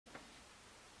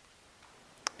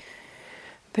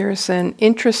There's an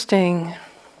interesting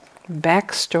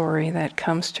backstory that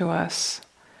comes to us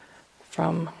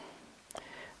from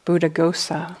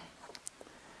Buddhaghosa,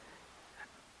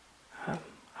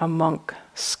 a monk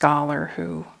scholar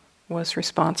who was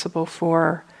responsible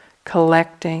for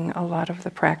collecting a lot of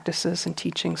the practices and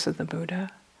teachings of the Buddha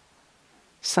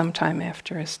sometime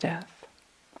after his death.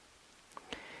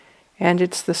 And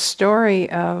it's the story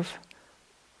of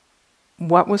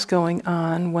what was going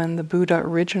on when the Buddha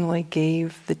originally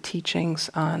gave the teachings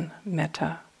on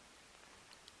metta.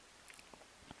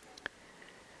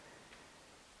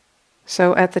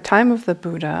 So at the time of the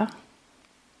Buddha,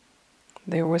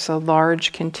 there was a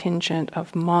large contingent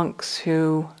of monks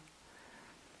who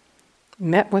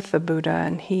met with the Buddha,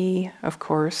 and he, of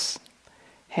course,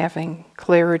 having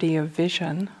clarity of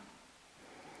vision,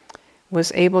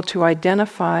 was able to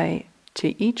identify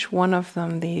to each one of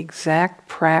them the exact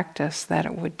practice that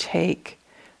it would take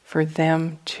for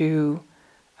them to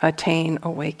attain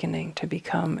awakening, to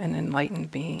become an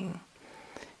enlightened being.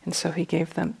 And so he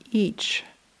gave them each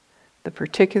the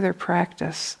particular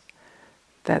practice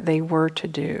that they were to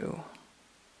do.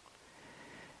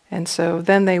 And so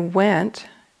then they went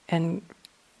on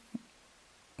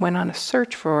a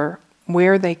search for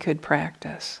where they could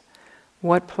practice,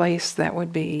 what place that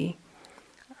would be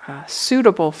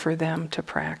suitable for them to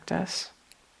practice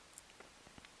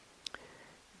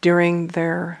during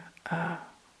their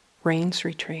rains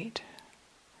retreat.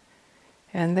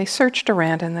 And they searched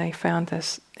around and they found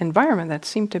this environment that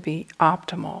seemed to be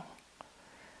optimal.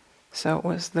 So it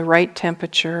was the right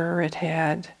temperature, it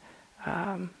had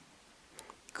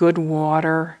good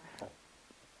water,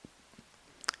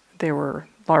 there were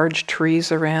large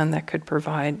trees around that could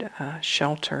provide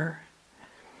shelter.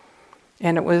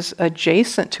 And it was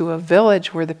adjacent to a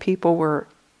village where the people were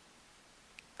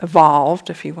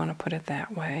evolved, if you want to put it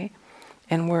that way,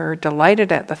 and were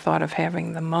delighted at the thought of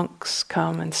having the monks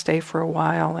come and stay for a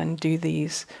while and do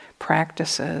these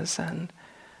practices and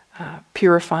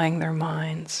purifying their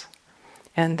minds.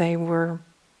 And they were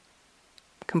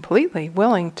completely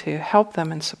willing to help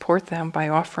them and support them by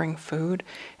offering food,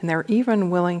 and they're even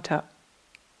willing to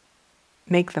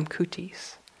make them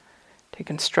kutis, to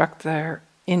construct their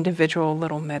individual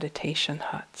little meditation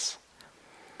huts.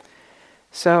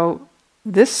 So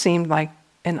this seemed like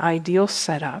an ideal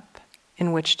setup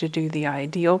in which to do the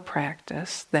ideal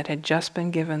practice that had just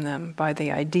been given them by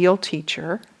the ideal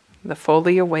teacher, the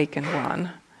fully awakened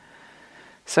one.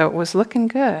 So it was looking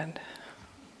good.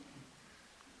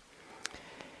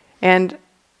 And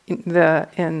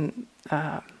in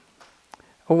a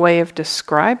way of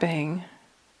describing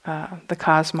the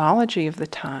cosmology of the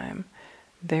time,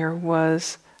 there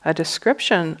was a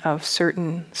description of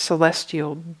certain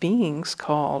celestial beings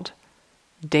called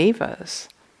devas,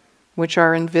 which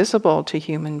are invisible to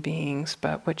human beings,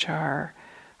 but which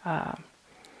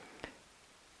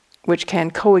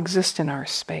can coexist in our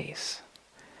space.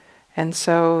 And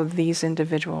so these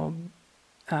individual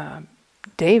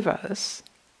devas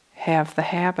have the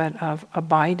habit of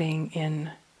abiding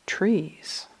in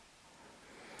trees.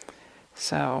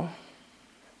 So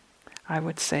I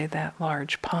would say that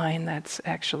large pine that's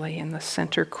actually in the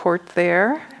center court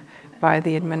there by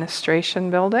the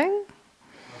administration building.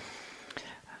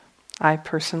 I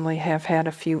personally have had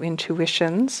a few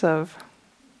intuitions of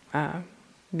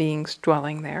beings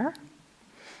dwelling there.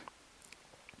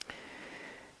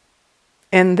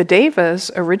 And the devas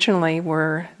originally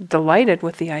were delighted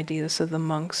with the ideas of the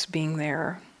monks being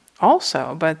there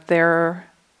also,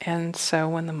 and so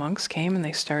when the monks came and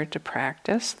they started to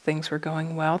practice, things were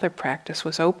going well, their practice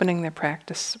was opening, their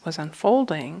practice was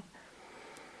unfolding.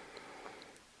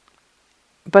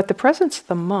 But the presence of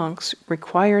the monks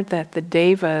required that the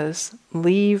devas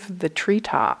leave the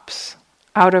treetops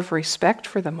out of respect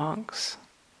for the monks,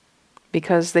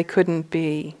 because they couldn't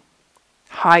be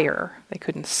higher, they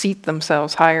couldn't seat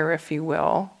themselves higher, if you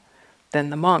will, than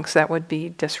the monks. That would be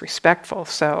disrespectful.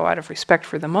 So out of respect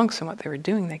for the monks and what they were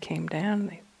doing, they came down,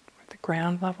 they were at the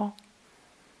ground level.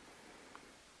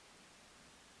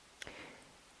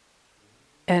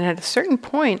 And at a certain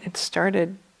point, it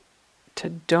started to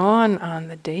dawn on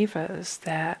the devas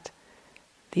that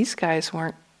these guys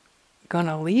weren't going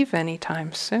to leave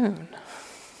anytime soon.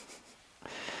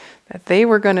 That they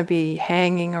were going to be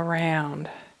hanging around,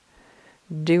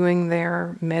 doing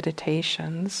their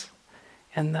meditations,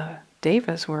 and the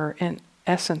devas were in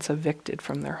essence evicted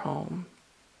from their home.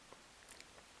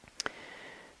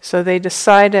 So they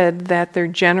decided that their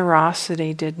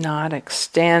generosity did not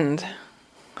extend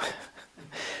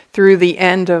through the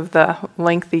end of the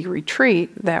lengthy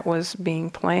retreat that was being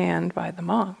planned by the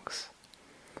monks.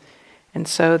 And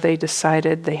so they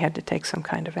decided they had to take some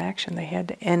kind of action. They had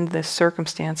to end this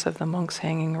circumstance of the monks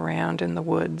hanging around in the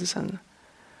woods and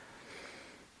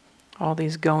all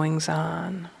these goings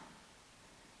on.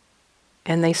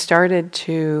 And they started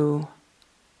to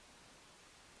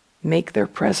make their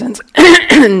presence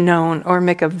known, or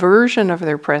make a version of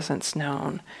their presence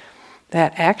known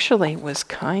that actually was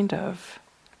kind of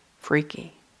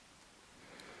freaky.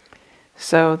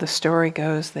 So the story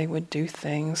goes they would do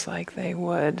things like they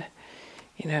would,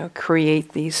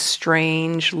 create these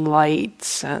strange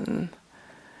lights and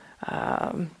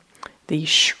these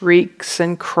shrieks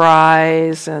and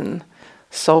cries and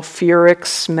sulfuric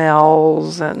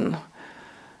smells and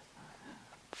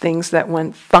things that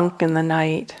went thunk in the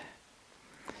night.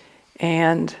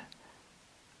 And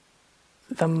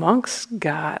the monks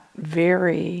got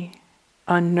very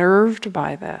unnerved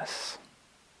by this.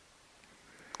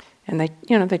 And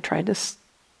they tried to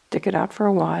stick it out for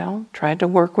a while, tried to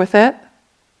work with it.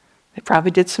 They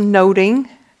probably did some noting,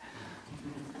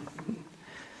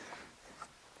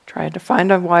 tried to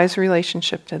find a wise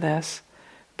relationship to this.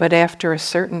 But after a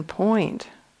certain point,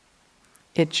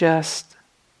 it just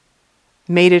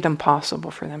made it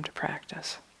impossible for them to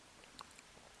practice.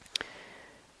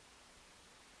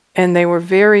 And they were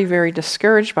very, very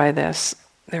discouraged by this.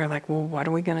 They were like, well, what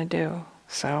are we going to do?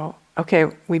 So, okay,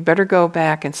 we better go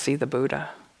back and see the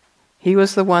Buddha. He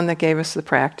was the one that gave us the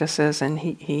practices, and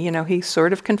he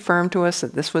sort of confirmed to us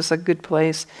that this was a good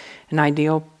place, an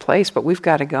ideal place, but we've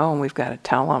got to go and we've got to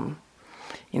tell him,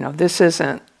 this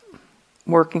isn't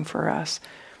working for us.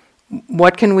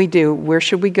 What can we do? Where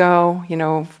should we go?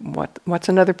 What's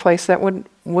another place that would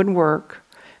work?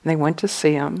 And they went to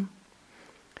see him.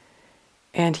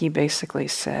 And he basically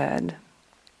said,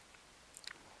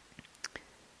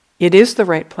 it is the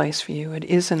right place for you. It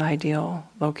is an ideal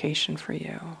location for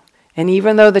you. And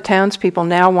even though the townspeople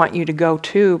now want you to go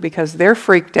too, because they're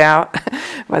freaked out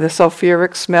by the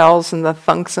sulfuric smells and the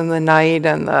thunks in the night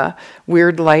and the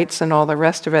weird lights and all the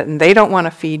rest of it, and they don't want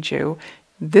to feed you,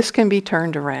 this can be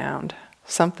turned around.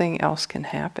 Something else can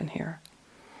happen here.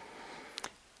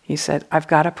 He said, I've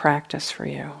got a practice for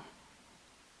you.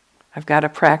 I've got a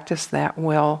practice that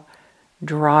will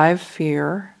drive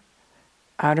fear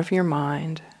out of your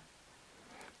mind,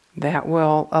 that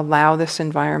will allow this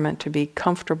environment to be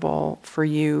comfortable for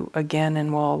you again,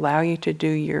 and will allow you to do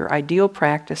your ideal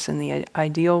practice in the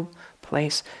ideal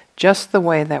place just the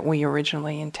way that we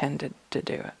originally intended to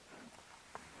do it.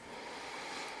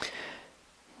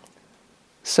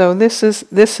 So this is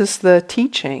the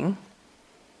teaching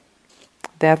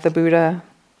that the Buddha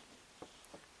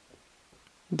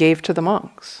gave to the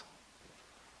monks.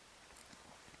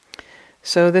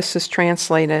 So this is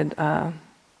translated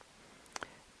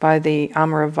by the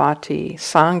Amaravati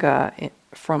Sangha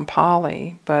from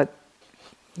Pali, but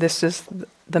this is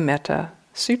the Metta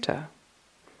Sutta.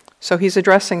 So he's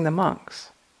addressing the monks.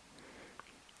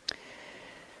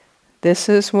 This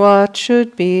is what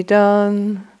should be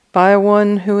done by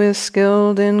one who is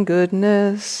skilled in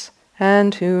goodness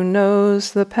and who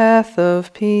knows the path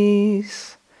of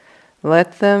peace.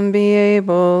 Let them be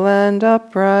able and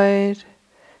upright,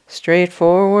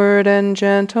 straightforward and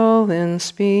gentle in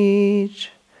speech,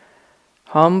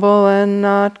 humble and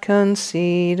not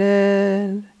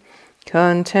conceited,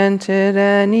 contented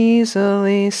and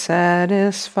easily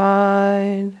satisfied,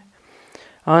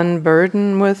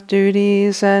 unburdened with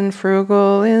duties and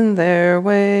frugal in their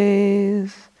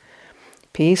ways,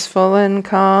 peaceful and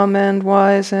calm and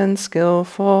wise and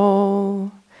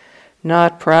skillful,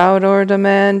 not proud or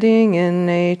demanding in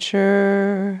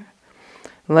nature.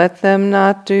 Let them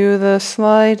not do the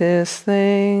slightest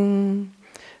thing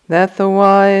that the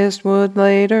wise would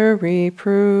later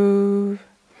reprove,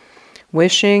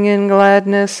 wishing in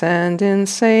gladness and in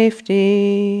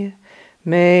safety.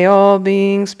 May all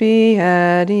beings be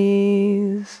at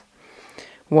ease.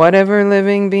 Whatever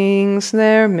living beings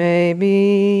there may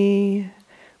be,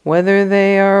 whether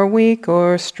they are weak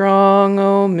or strong,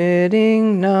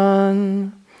 omitting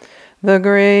none, the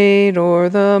great or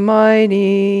the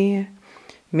mighty,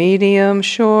 medium,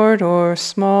 short, or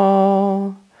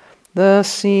small, the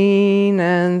seen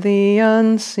and the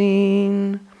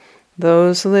unseen,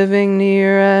 those living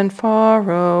near and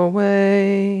far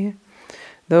away,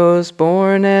 those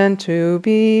born and to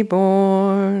be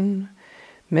born,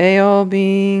 may all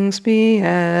beings be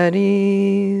at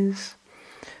ease.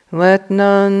 Let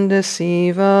none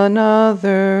deceive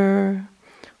another,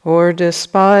 or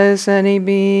despise any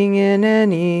being in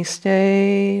any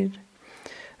state.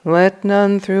 Let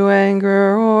none through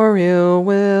anger or ill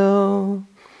will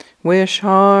wish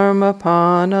harm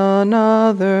upon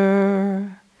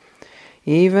another.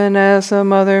 even as a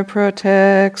mother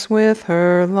protects with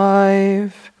her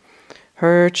life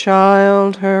her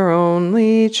child, her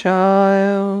only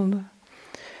child.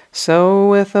 So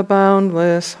with a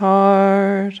boundless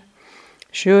heart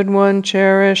should one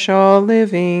cherish all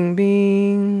living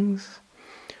beings,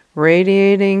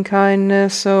 radiating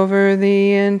kindness over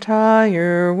the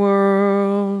entire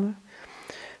world,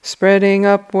 spreading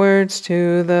upwards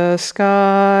to the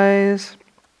skies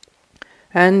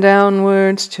and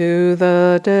downwards to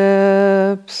the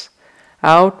depths,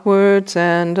 outwards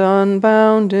and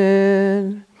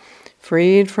unbounded,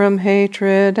 freed from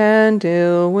hatred and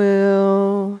ill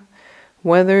will,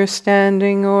 whether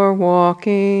standing or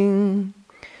walking,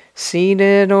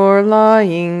 seated or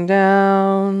lying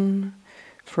down,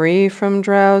 free from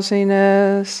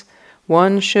drowsiness.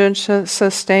 One should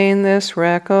sustain this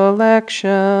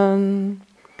recollection.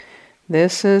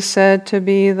 This is said to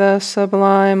be the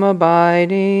sublime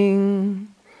abiding.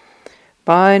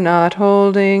 By not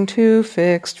holding to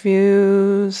fixed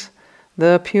views,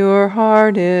 the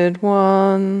pure-hearted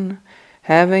one,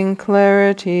 having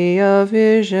clarity of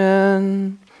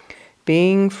vision,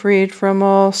 being freed from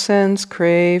all sense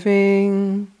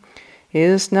craving,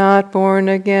 is not born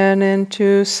again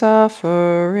into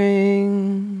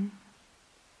suffering.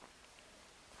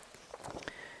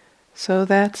 So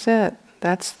that's it.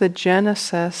 That's the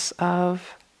genesis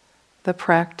of the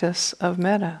practice of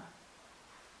metta.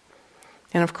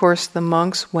 And of course the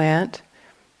monks went,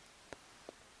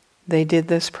 they did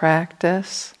this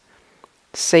practice,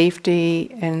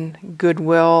 safety and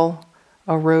goodwill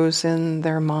arose in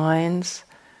their minds.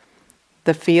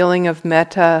 The feeling of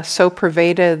metta so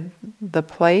pervaded the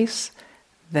place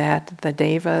that the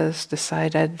devas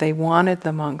decided they wanted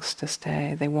the monks to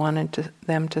stay. They wanted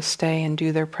them to stay and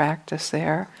do their practice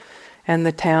there. And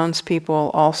the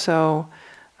townspeople also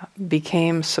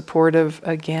became supportive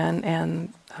again,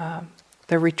 and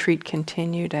the retreat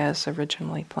continued as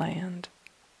originally planned.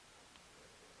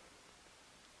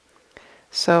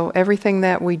 So everything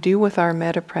that we do with our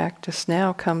metta practice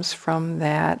now comes from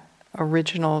that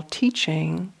original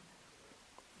teaching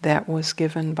that was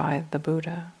given by the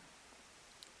Buddha.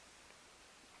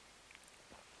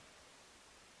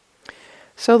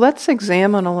 So let's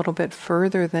examine a little bit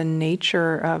further the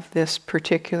nature of this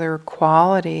particular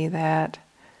quality that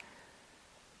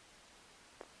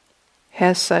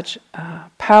has such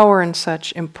power and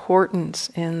such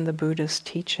importance in the Buddha's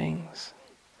teachings.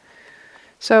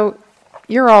 So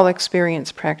you're all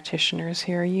experienced practitioners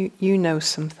here. You know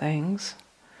some things.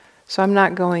 So I'm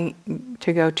not going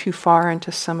to go too far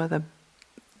into some of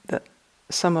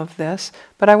this,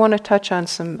 but I want to touch on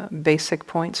some basic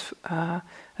points,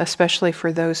 especially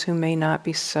for those who may not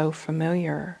be so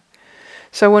familiar.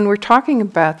 So when we're talking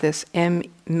about this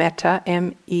metta,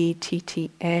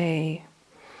 M-E-T-T-A,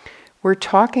 we're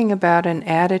talking about an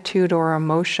attitude or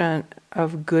emotion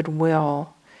of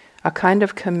goodwill, a kind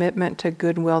of commitment to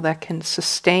goodwill that can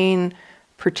sustain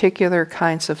particular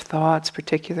kinds of thoughts,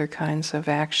 particular kinds of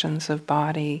actions of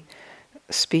body,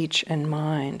 speech, and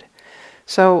mind.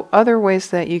 So other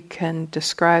ways that you can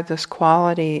describe this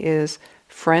quality is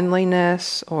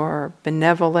friendliness or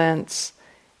benevolence,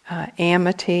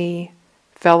 amity,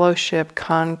 fellowship,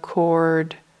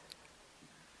 concord,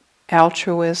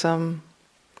 altruism.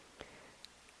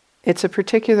 It's a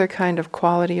particular kind of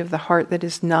quality of the heart that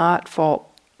is not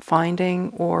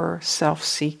fault-finding or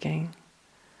self-seeking.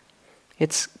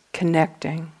 It's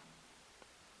connecting.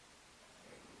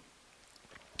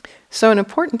 So an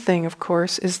important thing, of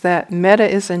course, is that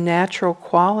metta is a natural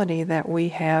quality that we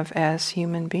have as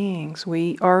human beings.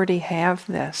 We already have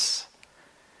this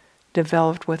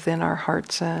developed within our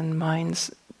hearts and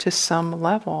minds to some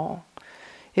level.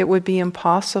 It would be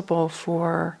impossible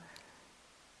for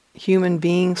human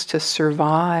beings to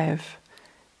survive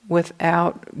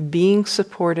without being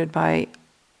supported by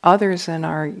others in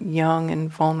our young and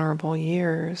vulnerable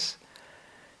years.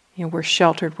 You know, we're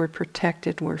sheltered, we're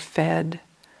protected, we're fed,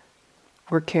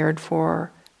 we're cared for,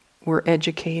 we're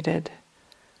educated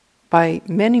by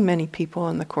many, many people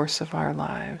in the course of our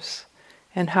lives.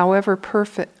 And however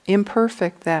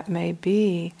imperfect that may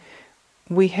be,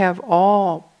 we have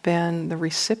all been the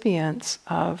recipients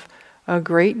of a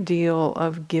great deal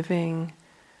of giving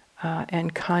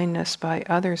and kindness by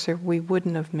others, or we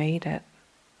wouldn't have made it.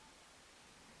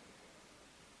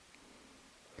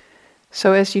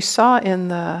 So as you saw in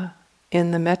the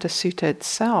Metta Sutta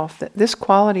itself, that this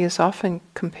quality is often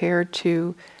compared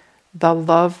to the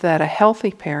love that a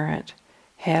healthy parent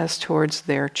has towards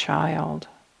their child.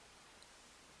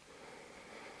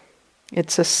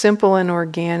 It's a simple and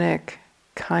organic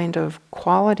kind of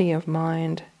quality of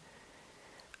mind,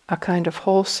 a kind of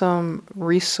wholesome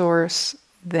resource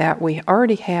that we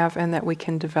already have and that we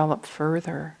can develop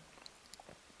further.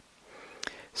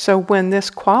 So when this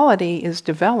quality is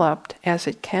developed, as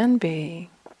it can be,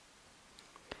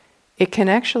 it can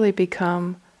actually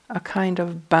become a kind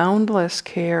of boundless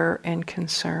care and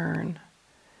concern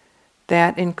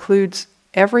that includes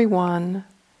everyone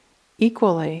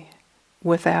equally,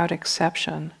 without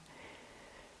exception,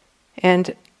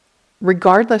 and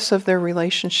regardless of their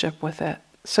relationship with it.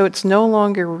 So it's no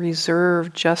longer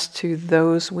reserved just to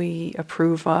those we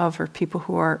approve of or people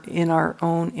who are in our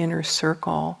own inner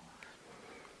circle,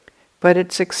 but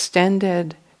it's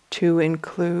extended to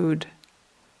include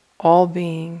all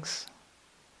beings.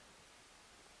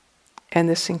 And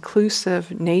this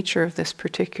inclusive nature of this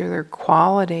particular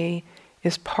quality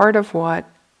is part of what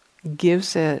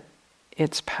gives it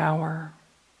its power.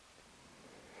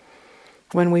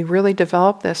 When we really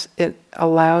develop this, it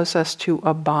allows us to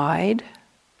abide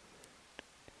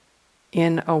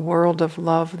in a world of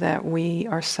love that we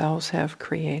ourselves have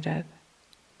created.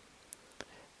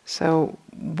 So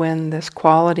when this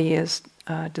quality is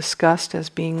discussed as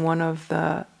being one of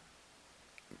the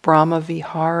Brahma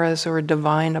Viharas or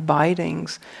divine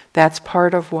abidings, that's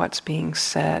part of what's being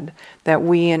said, that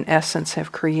we in essence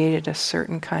have created a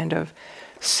certain kind of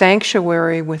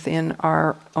sanctuary within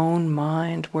our own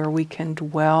mind where we can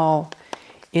dwell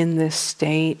in this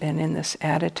state and in this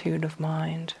attitude of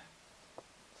mind.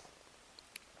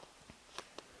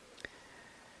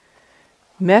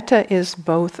 Metta is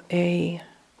both a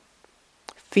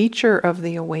feature of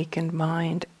the awakened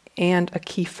mind and a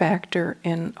key factor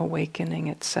in awakening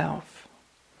itself.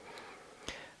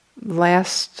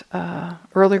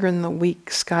 Earlier in the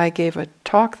week, Sky gave a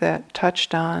talk that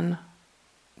touched on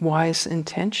wise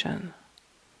intention,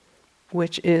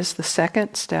 which is the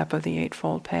second step of the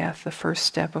Eightfold Path. The first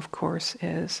step, of course,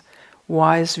 is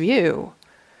wise view,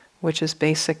 which is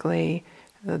basically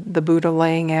the Buddha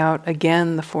laying out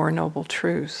again the Four Noble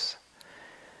Truths.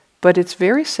 But it's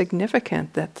very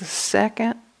significant that the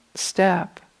second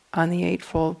step on the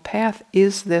Eightfold Path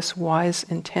is this wise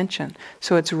intention.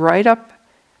 So it's right up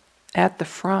at the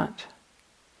front.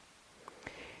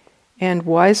 And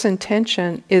wise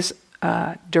intention is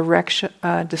a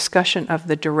discussion of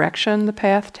the direction the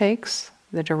path takes,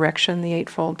 the direction the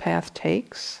Eightfold Path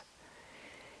takes.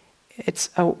 It's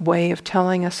a way of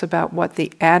telling us about what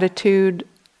the attitudes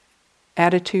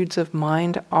of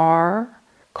mind are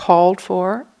called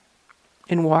for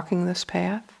in walking this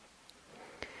path.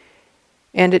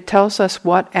 And it tells us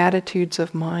what attitudes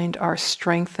of mind are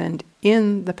strengthened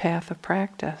in the path of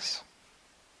practice.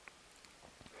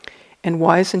 And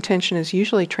wise intention is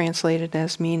usually translated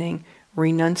as meaning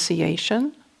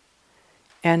renunciation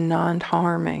and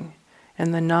non-harming.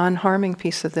 And the non-harming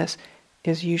piece of this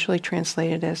is usually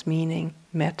translated as meaning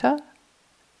metta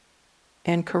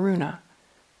and karuna,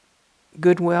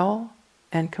 goodwill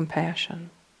and compassion.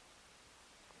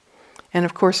 And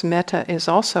of course, metta is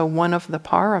also one of the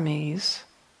paramis,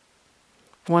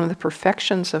 one of the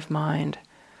perfections of mind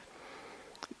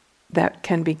that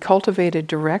can be cultivated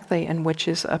directly and which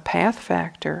is a path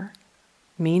factor,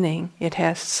 meaning it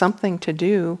has something to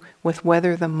do with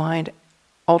whether the mind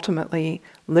ultimately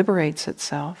liberates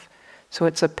itself. So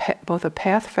it's both a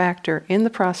path factor in the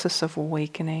process of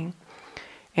awakening,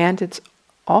 and it's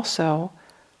also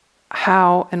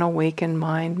how an awakened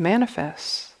mind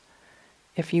manifests.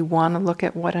 If you want to look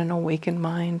at what an awakened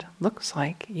mind looks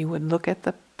like, you would look at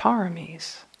the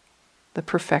paramis, the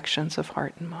perfections of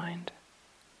heart and mind.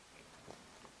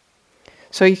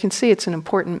 So you can see it's an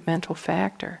important mental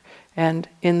factor. And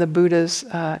in the Buddha's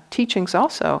teachings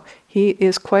also, he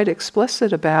is quite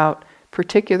explicit about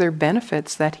particular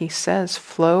benefits that he says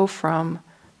flow from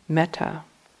metta.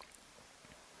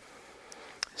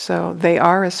 So they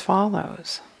are as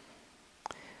follows.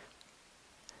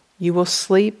 You will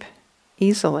sleep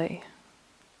easily,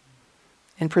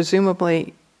 and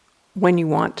presumably when you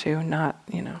want to, not,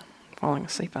 falling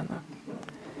asleep on them.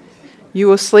 You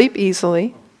will sleep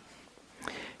easily.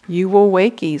 You will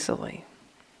wake easily.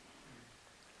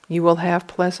 You will have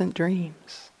pleasant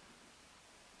dreams.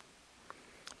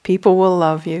 People will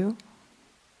love you.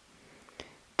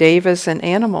 Devas and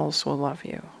animals will love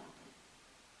you.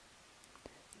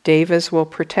 Devas will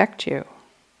protect you.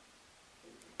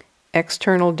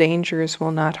 External dangers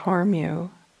will not harm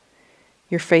you.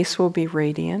 Your face will be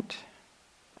radiant.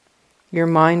 Your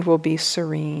mind will be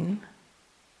serene.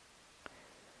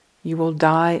 You will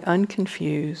die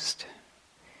unconfused,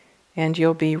 and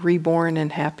you'll be reborn in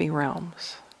happy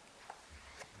realms.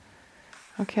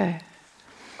 Okay.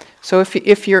 So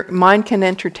if your mind can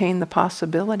entertain the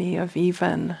possibility of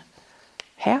even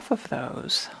half of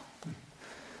those,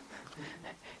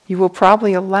 you will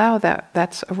probably allow that.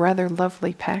 That's a rather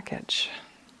lovely package.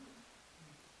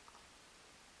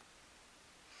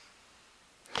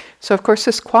 So of course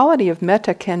this quality of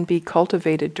metta can be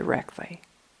cultivated directly.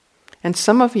 And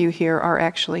some of you here are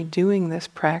actually doing this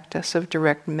practice of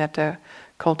direct metta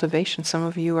cultivation. Some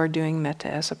of you are doing metta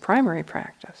as a primary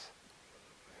practice.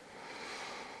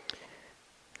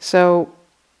 So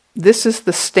this is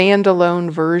the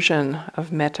standalone version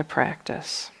of metta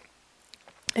practice.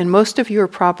 And most of you are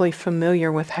probably familiar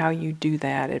with how you do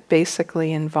that. It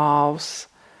basically involves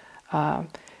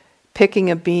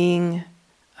picking a being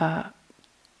that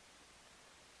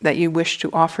you wish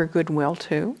to offer goodwill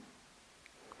to,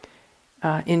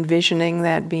 envisioning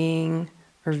that being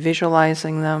or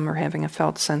visualizing them or having a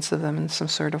felt sense of them in some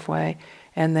sort of way,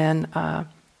 and then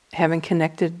having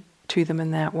connected to them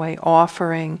in that way,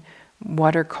 offering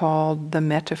what are called the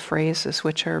metta phrases,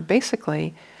 which are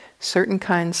basically certain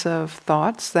kinds of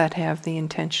thoughts that have the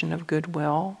intention of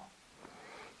goodwill.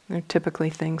 They're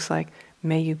typically things like,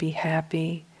 may you be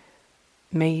happy,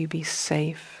 may you be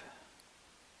safe,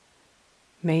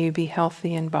 may you be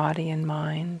healthy in body and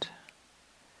mind,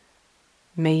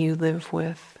 may you live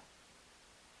with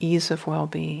ease of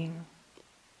well-being.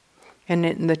 And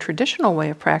in the traditional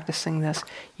way of practicing this,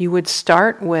 you would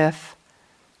start with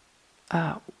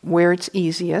where it's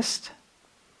easiest.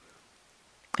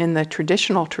 In the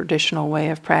traditional way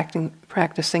of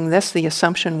practicing this, the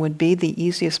assumption would be the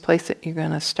easiest place that you're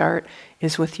going to start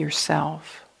is with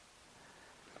yourself.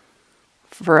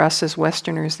 For us as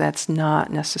Westerners, that's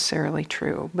not necessarily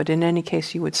true. But in any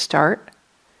case, you would start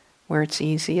where it's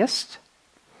easiest.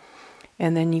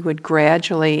 And then you would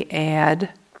gradually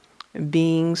add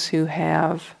beings who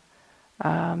have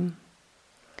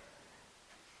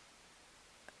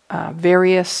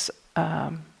various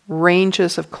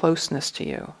ranges of closeness to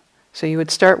you. So you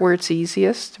would start where it's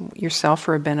easiest, yourself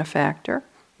or a benefactor.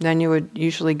 Then you would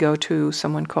usually go to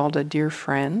someone called a dear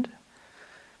friend.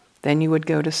 Then you would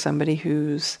go to somebody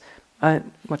who's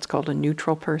what's called a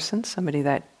neutral person, somebody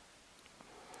that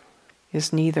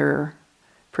is neither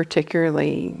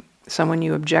particularly someone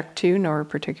you object to, nor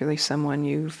particularly someone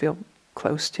you feel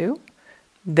close to.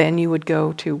 Then you would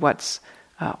go to what's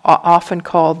often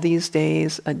called these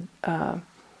days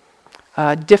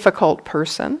a difficult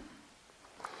person.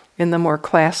 In the more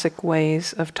classic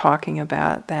ways of talking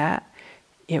about that,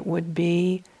 it would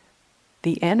be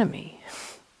the enemy.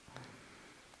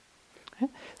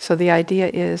 So the idea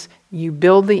is you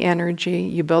build the energy,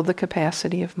 you build the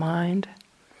capacity of mind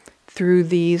through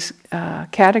these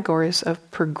categories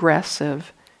of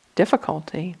progressive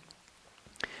difficulty,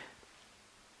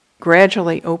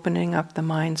 gradually opening up the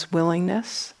mind's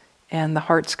willingness and the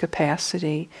heart's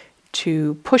capacity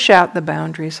to push out the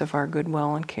boundaries of our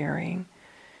goodwill and caring,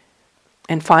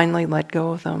 and finally let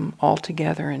go of them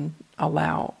altogether and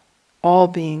allow all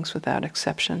beings without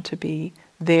exception to be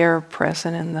there,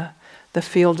 present in the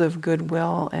field of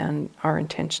goodwill and our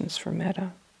intentions for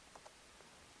metta.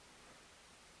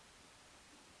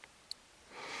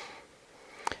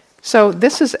 So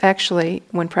this is actually,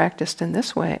 when practiced in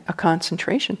this way, a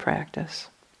concentration practice.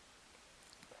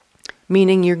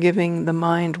 Meaning you're giving the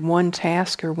mind one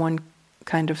task or one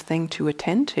kind of thing to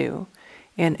attend to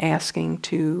and asking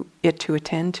it to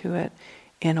attend to it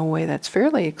in a way that's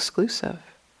fairly exclusive.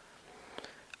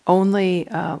 Only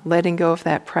letting go of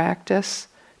that practice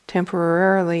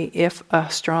temporarily if a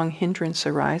strong hindrance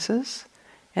arises,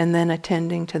 and then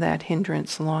attending to that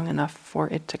hindrance long enough for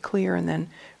it to clear, and then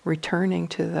returning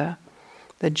to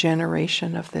the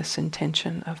generation of this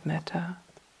intention of metta.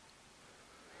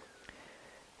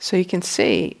 So you can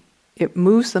see it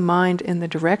moves the mind in the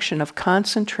direction of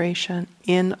concentration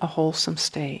in a wholesome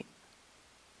state.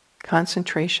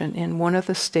 Concentration in one of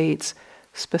the states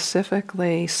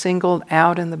specifically singled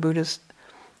out in the Buddha's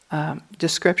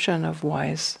description of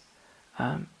wise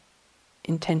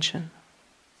intention.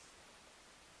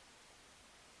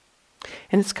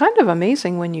 And it's kind of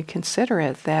amazing when you consider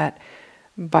it that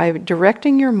by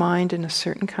directing your mind in a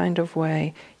certain kind of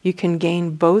way, you can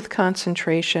gain both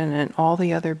concentration and all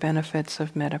the other benefits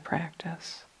of metta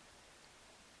practice.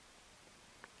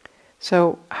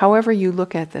 So however you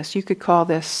look at this, you could call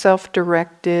this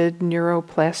self-directed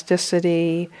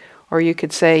neuroplasticity, or you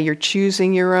could say you're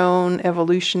choosing your own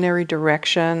evolutionary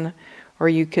direction, or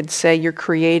you could say you're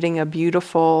creating a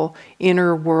beautiful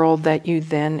inner world that you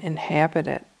then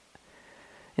inhabit.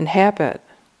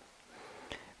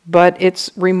 But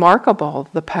it's remarkable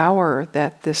the power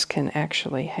that this can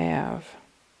actually have.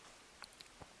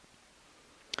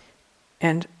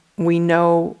 And we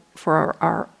know for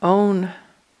our own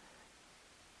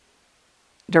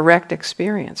direct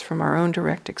experience,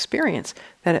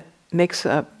 that makes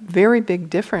a very big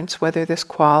difference whether this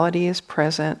quality is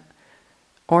present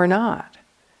or not.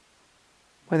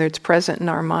 Whether it's present in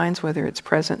our minds, whether it's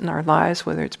present in our lives,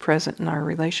 whether it's present in our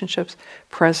relationships,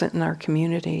 present in our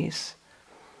communities.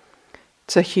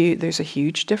 There's a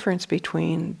huge difference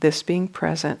between this being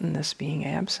present and this being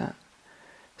absent.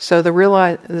 So the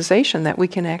realization that we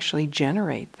can actually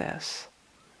generate this.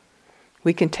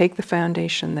 We can take the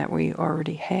foundation that we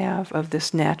already have of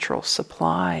this natural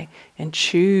supply and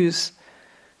choose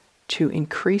to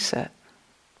increase it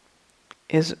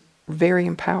is very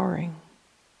empowering.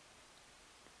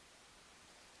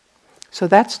 So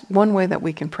that's one way that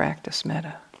we can practice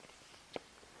metta.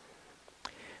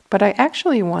 But I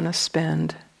actually want to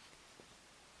spend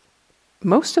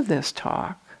most of this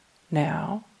talk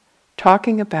now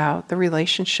talking about the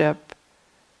relationship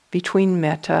between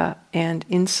metta and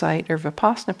insight or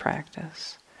vipassana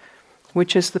practice,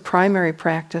 which is the primary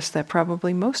practice that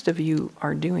probably most of you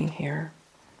are doing here.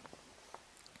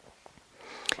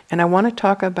 And I want to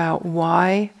talk about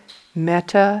why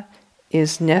metta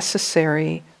is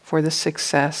necessary for the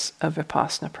success of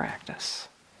vipassana practice.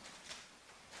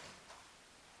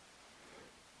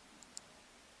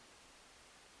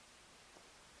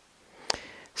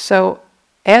 So,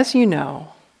 as you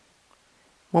know,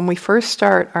 when we first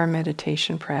start our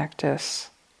meditation practice,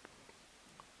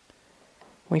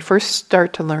 when we first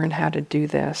start to learn how to do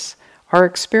this, our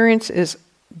experience is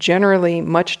generally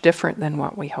much different than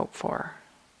what we hope for.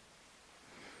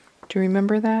 Do you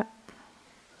remember that?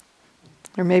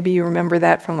 Or maybe you remember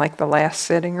that from like the last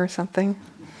sitting or something?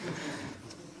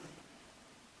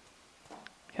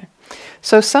 Okay.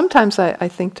 So sometimes I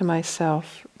think to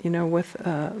myself, with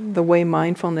the way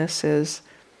mindfulness is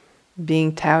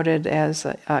being touted as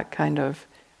a kind of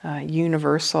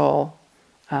universal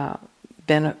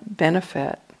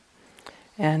benefit,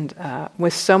 and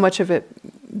with so much of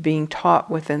it being taught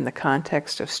within the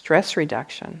context of stress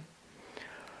reduction,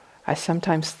 I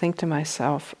sometimes think to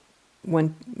myself,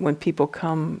 when people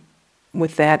come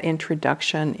with that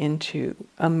introduction into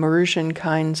immersion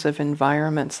kinds of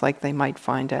environments like they might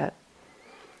find at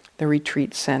the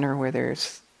retreat center where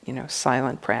there's,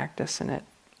 silent practice in it,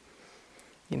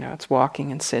 it's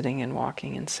walking and sitting and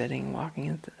walking and sitting, walking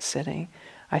and sitting.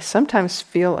 I sometimes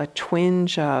feel a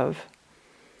twinge of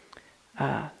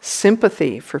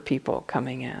sympathy for people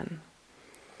coming in.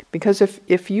 Because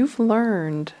if you've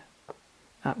learned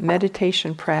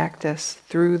meditation practice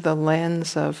through the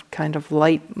lens of kind of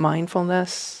light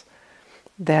mindfulness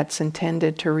that's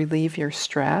intended to relieve your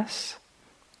stress,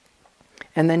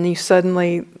 and then you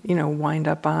suddenly, wind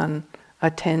up on a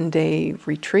 10-day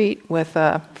retreat with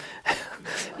a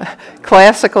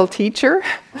classical teacher,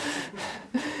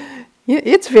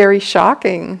 it's very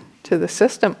shocking to the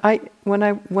system. When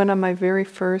I went on my very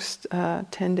first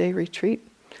 10-day retreat,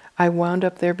 I wound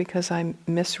up there because I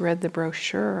misread the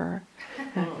brochure.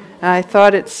 I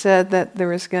thought it said that there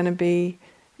was going to be,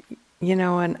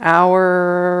 an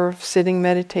hour of sitting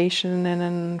meditation and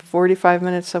then 45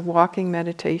 minutes of walking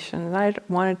meditation. And I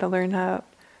wanted to learn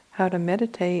how to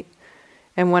meditate.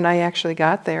 And when I actually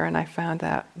got there and I found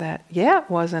out that, it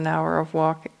was an hour of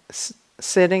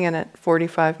sitting and at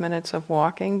 45 minutes of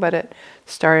walking, but it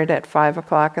started at 5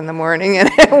 o'clock in the morning and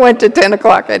it went to 10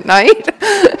 o'clock at night.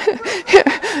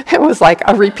 It was like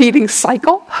a repeating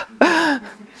cycle.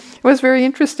 It was very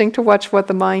interesting to watch what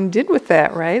the mind did with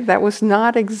that, right? That was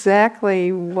not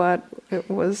exactly what it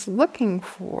was looking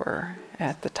for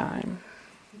at the time.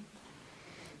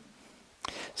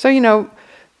 So,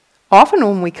 often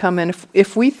when we come in,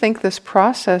 if we think this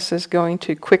process is going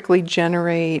to quickly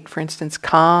generate, for instance,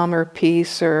 calm or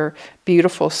peace or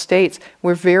beautiful states,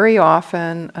 we're very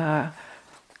often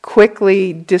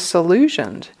quickly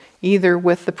disillusioned, either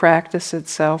with the practice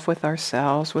itself, with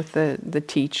ourselves, with the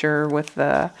teacher, with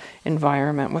the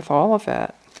environment, with all of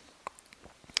it.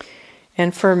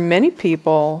 And for many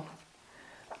people,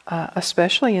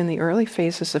 especially in the early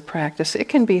phases of practice, it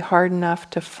can be hard enough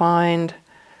to find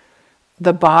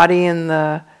the body and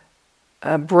the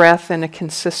breath in a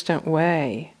consistent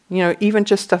way. Even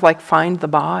just to find the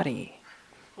body.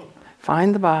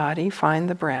 Find the body, find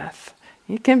the breath.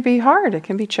 It can be hard, it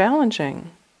can be challenging.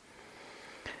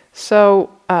 So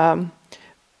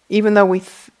even though we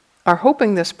are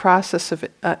hoping this process of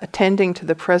attending to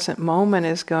the present moment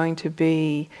is going to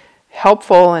be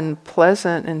helpful and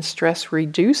pleasant and stress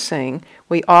reducing,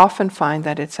 we often find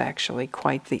that it's actually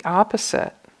quite the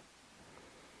opposite.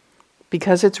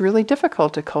 Because it's really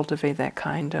difficult to cultivate that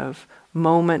kind of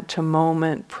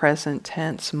moment-to-moment, present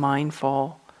tense,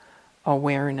 mindful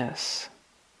awareness.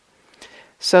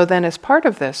 So then as part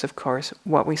of this, of course,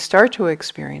 what we start to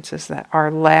experience is that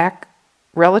our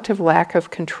relative lack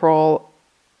of control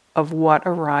of what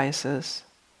arises.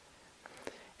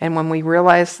 And when we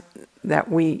realize that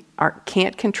we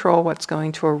can't control what's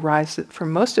going to arise, for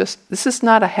most of us, this is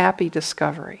not a happy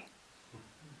discovery.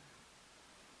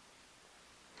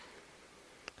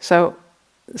 So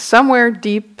somewhere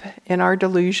deep in our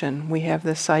delusion, we have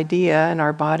this idea in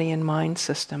our body and mind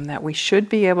system that we should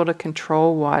be able to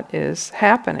control what is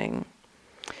happening.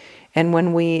 And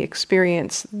when we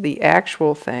experience the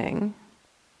actual thing,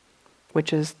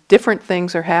 which is different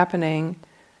things are happening,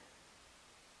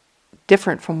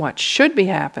 different from what should be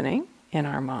happening in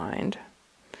our mind,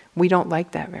 we don't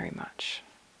like that very much.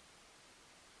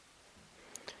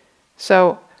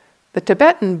 So the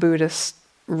Tibetan Buddhists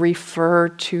refer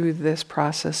to this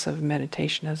process of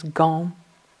meditation as gom,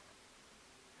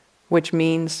 which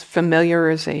means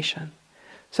familiarization.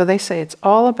 So they say it's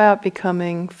all about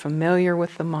becoming familiar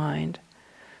with the mind,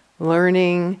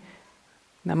 learning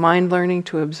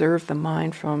to observe the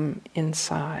mind from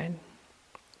inside.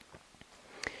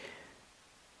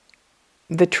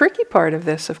 The tricky part of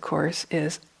this, of course,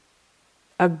 is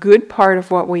a good part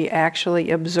of what we actually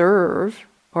observe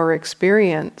or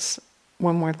experience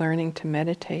when we're learning to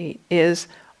meditate is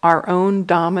our own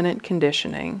dominant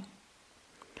conditioning,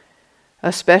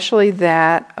 especially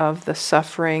that of the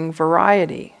suffering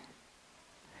variety.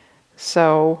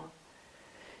 So,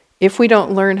 if we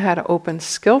don't learn how to open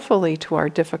skillfully to our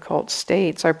difficult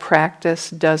states, our practice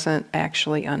doesn't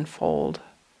actually unfold.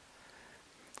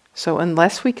 So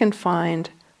unless we can find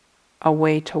a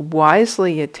way to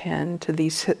wisely attend to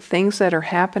these things that are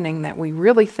happening that we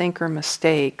really think are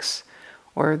mistakes,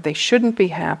 or they shouldn't be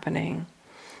happening,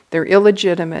 they're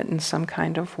illegitimate in some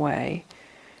kind of way,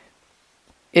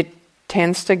 it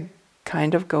tends to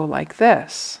kind of go like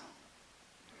this.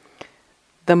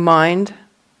 The mind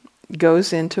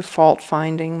goes into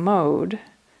fault-finding mode,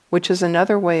 which is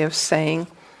another way of saying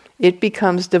it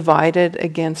becomes divided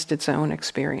against its own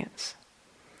experience.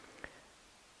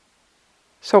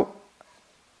 So,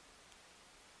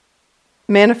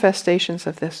 manifestations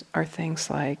of this are things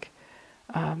like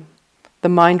the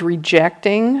mind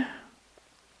rejecting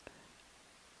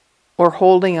or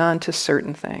holding on to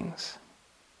certain things,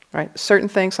 right? Certain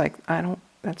things like,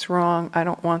 that's wrong, I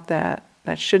don't want that,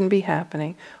 that shouldn't be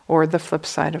happening. Or the flip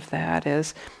side of that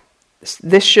is,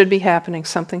 this should be happening,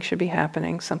 something should be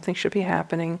happening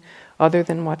other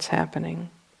than what's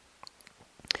happening.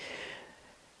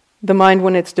 The mind,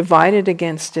 when it's divided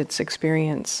against its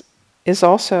experience, is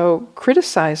also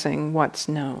criticizing what's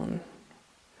known,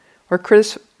 or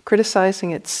criticizing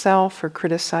itself, or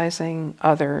criticizing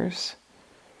others.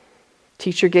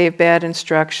 Teacher gave bad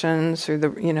instructions, or the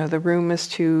room is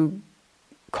too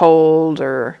cold,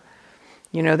 or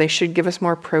they should give us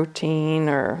more protein,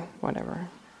 or whatever.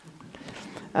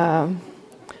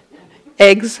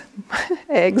 Eggs,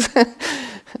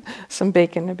 some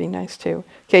bacon would be nice too.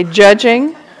 Okay,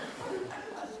 judging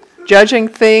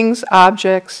things,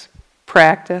 objects,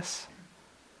 practice,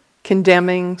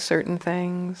 condemning certain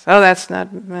things. Oh, that's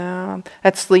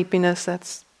sleepiness,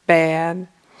 that's bad.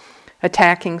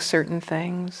 Attacking certain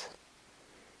things.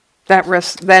 That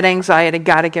anxiety,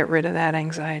 got to get rid of that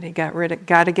anxiety. Got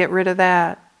to get rid of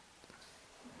that.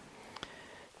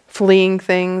 Fleeing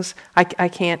things. I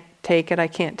can't take it. I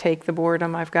can't take the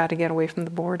boredom. I've got to get away from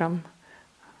the boredom.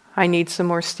 I need some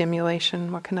more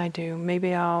stimulation. What can I do?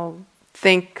 Maybe I'll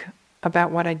think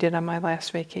about what I did on my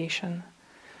last vacation.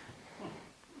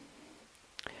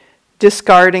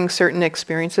 Discarding certain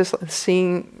experiences,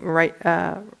 seeing right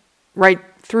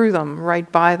through them,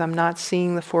 right by them, not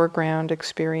seeing the foreground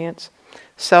experience.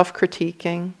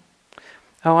 Self-critiquing.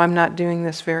 Oh, I'm not doing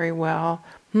this very well.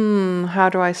 How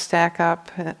do I stack up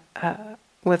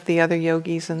with the other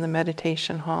yogis in the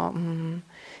meditation hall?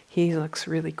 He looks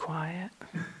really quiet.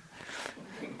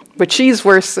 But she's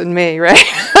worse than me, right?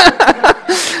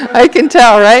 I can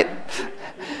tell, right?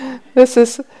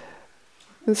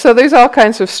 So there's all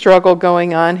kinds of struggle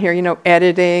going on here,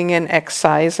 editing and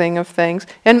excising of things.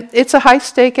 And it's a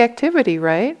high-stake activity,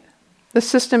 right? The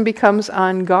system becomes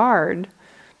on guard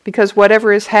because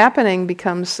whatever is happening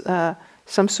becomes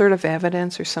some sort of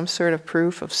evidence or some sort of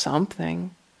proof of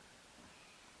something.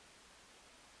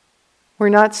 We're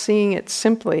not seeing it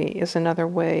simply is another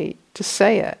way to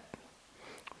say it.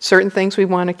 Certain things we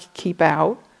want to keep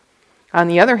out. On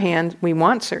the other hand, we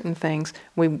want certain things.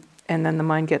 And then the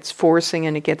mind gets forcing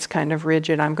and it gets kind of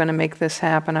rigid. I'm going to make this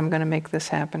happen. I'm going to make this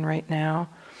happen right now.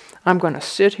 I'm going to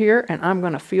sit here and I'm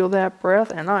going to feel that breath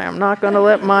and I am not going to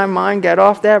let my mind get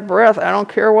off that breath. I don't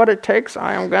care what it takes.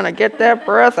 I am going to get that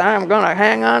breath. I am going to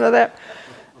hang on to that.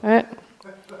 Right?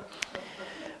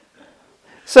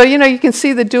 So, you can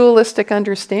see the dualistic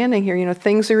understanding here.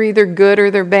 Things are either good or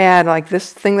they're bad. Like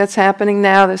this thing that's happening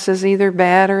now, this is either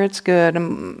bad or it's good.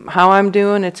 And how I'm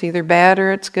doing, it's either bad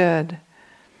or it's good.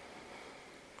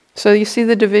 So you see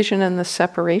the division and the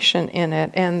separation in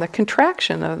it, and the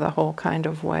contraction of the whole kind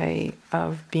of way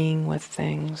of being with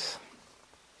things.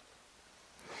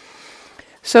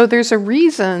 So there's a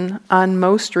reason on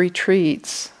most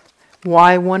retreats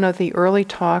why one of the early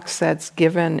talks that's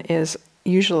given is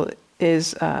usually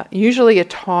a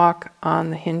talk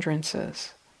on the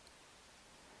hindrances.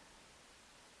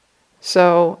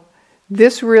 So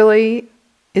this really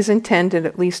is intended,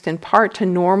 at least in part, to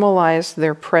normalize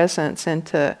their presence and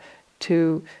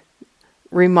to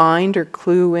remind or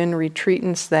clue in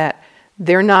retreatants that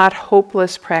they're not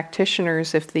hopeless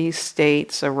practitioners if these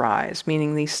states arise,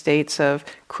 meaning these states of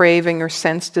craving or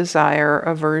sense desire,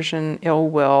 aversion, ill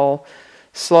will,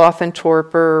 sloth and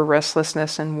torpor,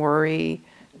 restlessness and worry,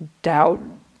 doubt,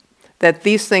 that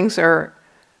these things are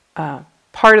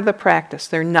part of the practice.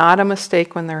 They're not a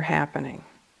mistake when they're happening.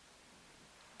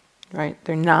 Right?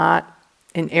 They're not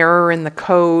an error in the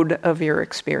code of your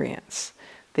experience.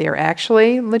 They are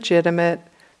actually legitimate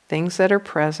things that are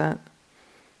present,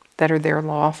 that are there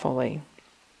lawfully.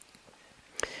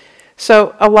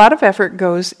 So a lot of effort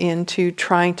goes into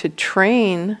trying to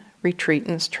train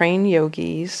retreatants, train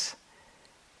yogis,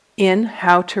 in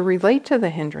how to relate to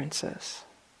the hindrances.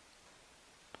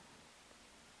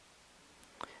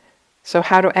 So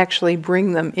how to actually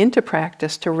bring them into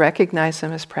practice, to recognize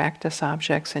them as practice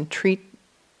objects and treat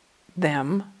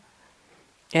them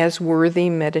as worthy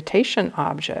meditation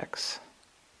objects.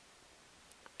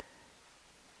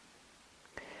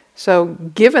 So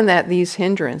given that these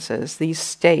hindrances, these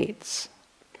states,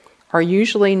 are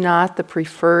usually not the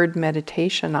preferred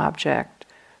meditation object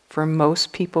for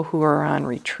most people who are on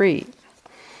retreat,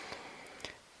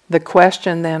 the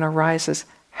question then arises,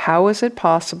 how is it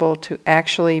possible to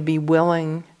actually be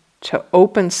willing to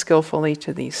open skillfully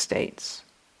to these states?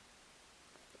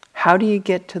 How do you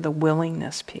get to the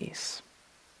willingness piece?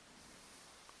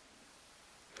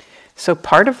 So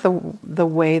part of the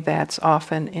way that's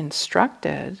often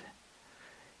instructed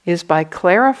is by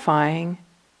clarifying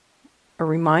or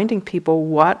reminding people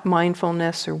what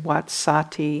mindfulness or what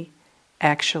sati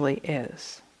actually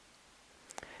is.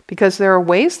 Because there are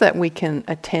ways that we can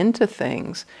attend to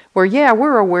things where,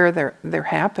 we're aware they're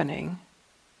happening.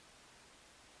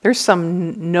 There's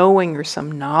some knowing or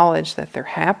some knowledge that they're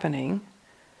happening.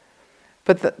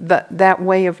 But that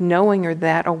way of knowing or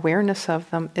that awareness of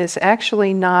them is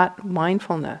actually not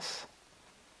mindfulness.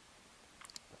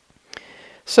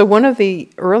 So one of the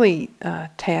early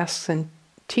tasks in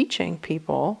teaching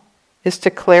people is to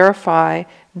clarify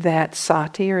that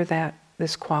sati, or that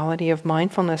this quality of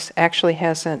mindfulness, actually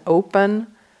has an open,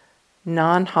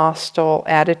 non-hostile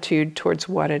attitude towards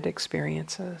what it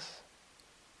experiences.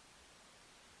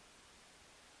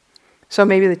 So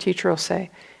maybe the teacher will say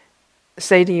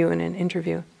to you in an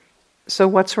interview, so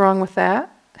what's wrong with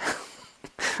that?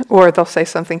 Or they'll say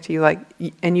something to you like,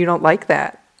 and you don't like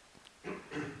that,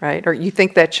 right? Or you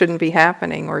think that shouldn't be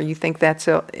happening, or you think that's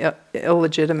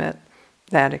illegitimate,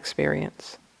 that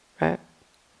experience, right?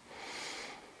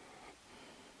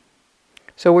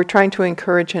 So we're trying to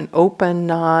encourage an open,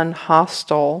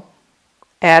 non-hostile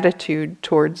attitude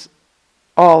towards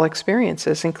all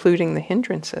experiences, including the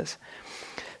hindrances.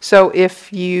 So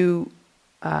if you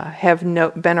have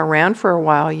been around for a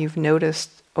while, you've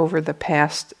noticed over the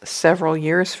past several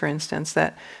years, for instance,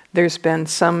 that there's been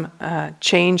some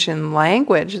change in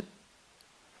language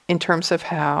in terms of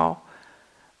how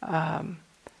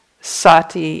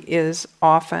sati is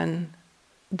often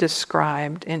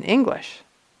described in English.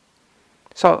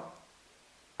 So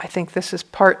I think this is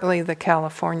partly the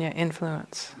California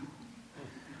influence.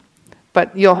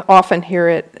 But you'll often hear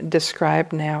it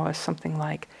described now as something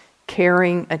like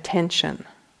caring attention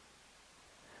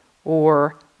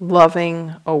or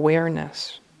loving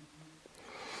awareness.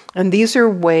 And these are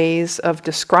ways of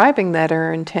describing that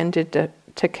are intended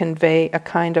to convey a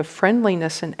kind of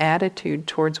friendliness and attitude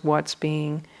towards what's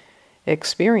being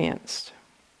experienced.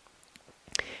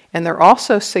 And they're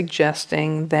also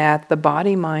suggesting that the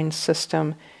body-mind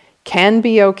system can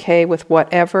be okay with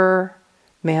whatever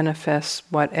manifests,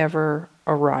 whatever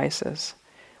arises,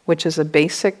 which is a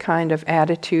basic kind of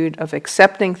attitude of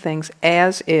accepting things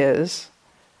as is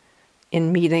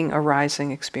in meeting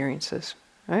arising experiences,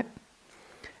 right?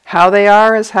 How they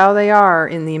are is how they are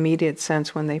in the immediate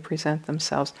sense when they present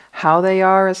themselves. How they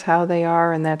are is how they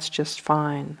are, and that's just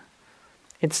fine.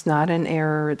 It's not an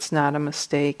error, it's not a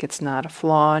mistake, it's not a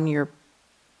flaw on your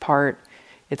part,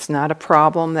 it's not a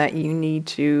problem that you need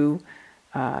to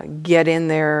get in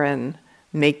there and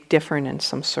make different in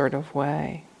some sort of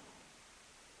way.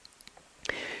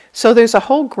 So there's a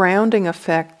whole grounding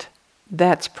effect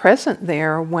that's present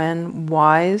there when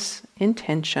wise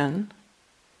intention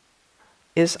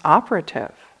is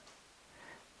operative.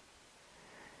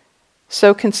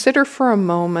 So consider for a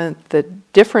moment the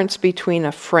difference between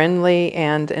a friendly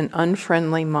and an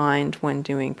unfriendly mind when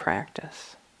doing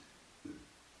practice.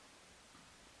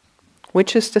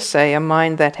 Which is to say, a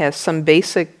mind that has some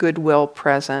basic goodwill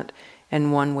present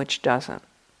and one which doesn't.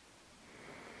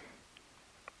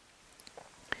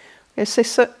 Okay,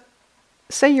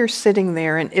 say you're sitting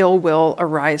there and ill will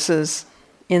arises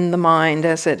in the mind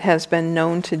as it has been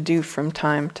known to do from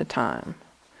time to time.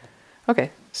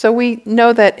 Okay, so we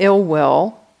know that ill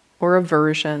will or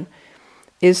aversion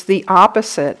is the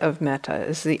opposite of metta,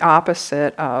 is the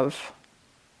opposite of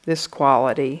this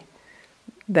quality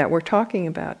that we're talking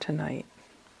about tonight.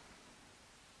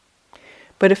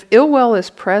 But if ill will is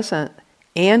present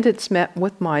and it's met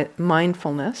with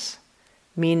mindfulness,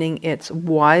 meaning it's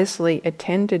wisely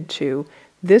attended to,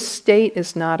 this state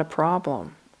is not a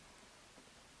problem.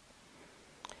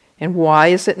 And why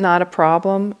is it not a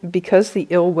problem? Because the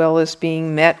ill will is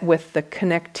being met with the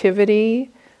connectivity,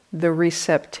 the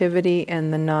receptivity,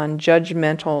 and the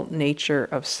non-judgmental nature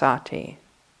of sati.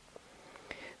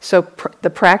 So the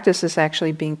practice is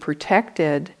actually being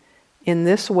protected in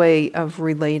this way of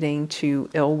relating to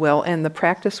ill will, and the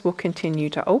practice will continue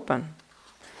to open.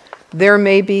 There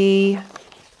may be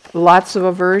lots of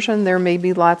aversion, there may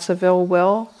be lots of ill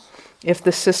will. If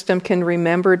the system can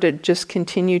remember to just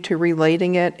continue to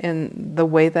relating it in the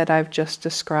way that I've just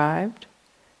described,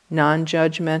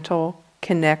 non-judgmental,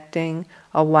 connecting,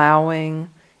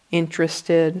 allowing,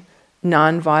 interested,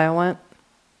 non-violent,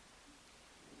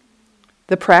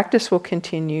 the practice will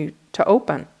continue to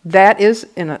open. That is,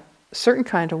 in a certain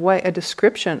kind of way, a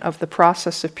description of the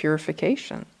process of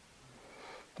purification.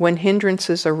 When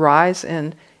hindrances arise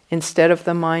and instead of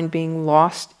the mind being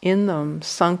lost in them,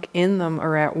 sunk in them,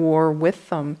 or at war with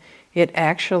them, it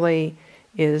actually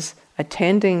is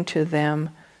attending to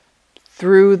them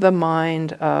through the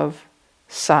mind of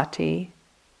sati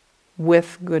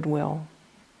with goodwill.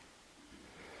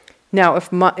 Now,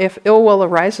 if ill will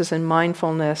arises and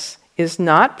mindfulness is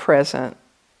not present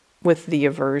with the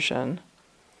aversion,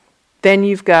 then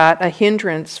you've got a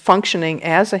hindrance functioning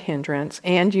as a hindrance,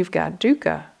 and you've got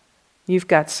dukkha. You've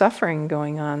got suffering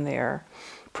going on there.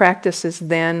 Practice is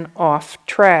then off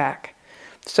track.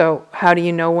 So how do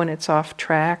you know when it's off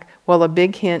track? Well, a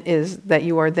big hint is that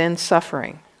you are then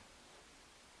suffering.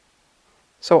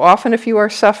 So often if you are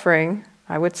suffering,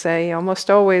 I would say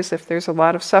almost always if there's a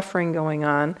lot of suffering going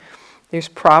on, there's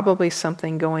probably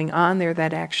something going on there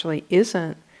that actually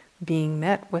isn't being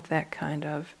met with that kind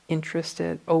of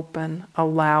interested, open,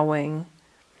 allowing,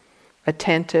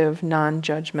 attentive,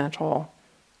 non-judgmental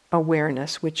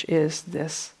awareness, which is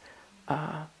this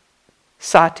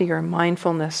sati or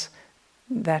mindfulness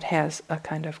that has a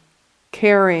kind of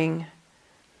caring,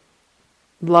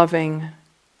 loving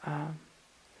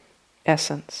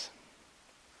essence.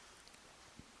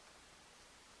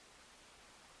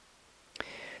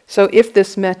 So if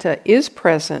this metta is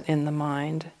present in the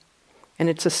mind, and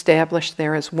it's established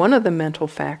there as one of the mental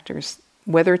factors,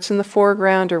 whether it's in the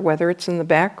foreground or whether it's in the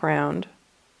background,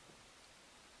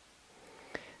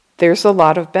 there's a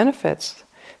lot of benefits.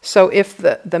 So if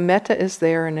the metta is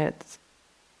there and it's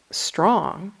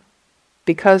strong,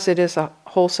 because it is a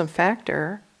wholesome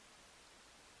factor,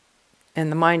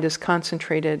 and the mind is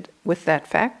concentrated with that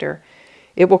factor,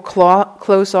 it will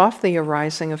close off the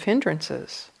arising of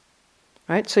hindrances.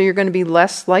 Right? So you're going to be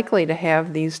less likely to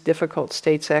have these difficult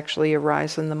states actually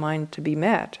arise in the mind to be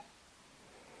met.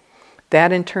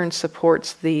 That in turn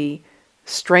supports the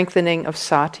strengthening of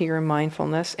sati or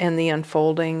mindfulness and the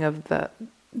unfolding of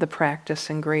the practice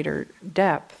in greater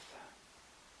depth.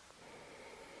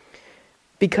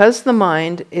 Because the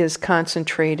mind is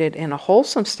concentrated in a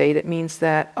wholesome state, it means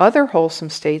that other wholesome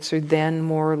states are then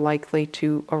more likely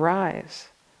to arise.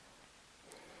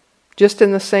 Just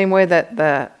in the same way that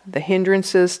the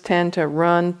hindrances tend to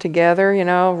run together,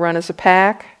 run as a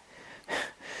pack,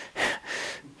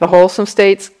 the wholesome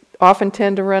states often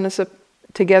tend to run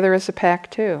together as a pack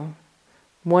too.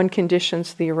 One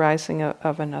conditions the arising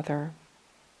of another.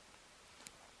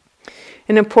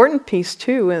 An important piece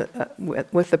too,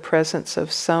 with the presence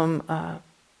of some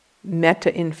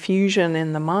metta infusion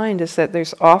in the mind, is that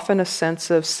there's often a sense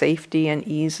of safety and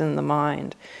ease in the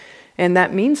mind. And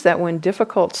that means that when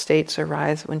difficult states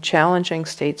arise, when challenging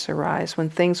states arise, when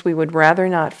things we would rather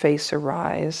not face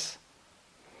arise,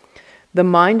 the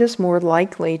mind is more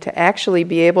likely to actually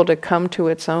be able to come to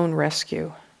its own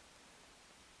rescue,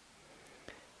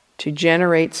 to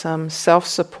generate some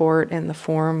self-support in the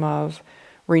form of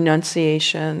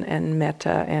renunciation and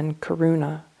metta and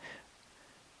karuna.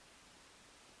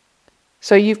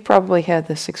 So you've probably had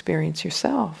this experience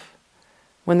yourself.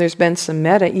 When there's been some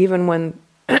metta, even when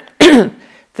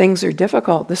things are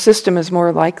difficult, the system is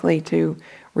more likely to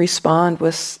respond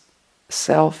with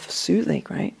self-soothing,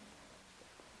 right?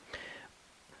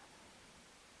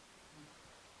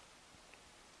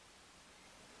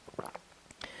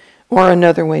 Or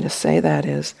another way to say that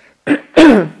is,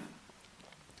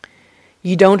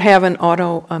 you don't have an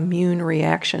autoimmune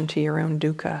reaction to your own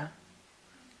dukkha.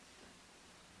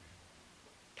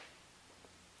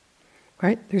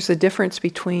 Right? There's a difference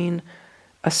between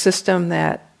a system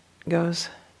that goes,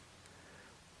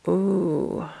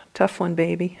 ooh, tough one,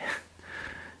 baby.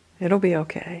 It'll be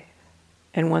okay.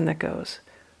 And one that goes,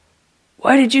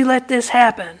 why did you let this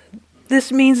happen?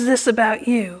 This means this about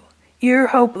you. You're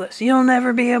hopeless. You'll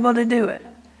never be able to do it.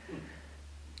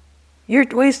 You're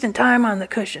wasting time on the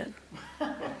cushion.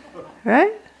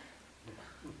 Right?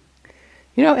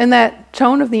 You know, and that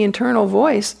tone of the internal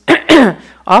voice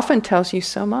often tells you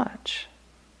so much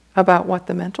about what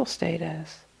the mental state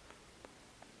is.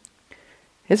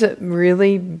 It's a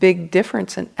really big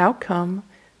difference in outcome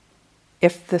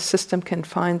if the system can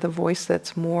find the voice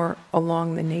that's more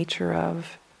along the nature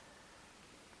of,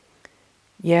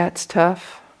 yeah, it's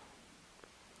tough.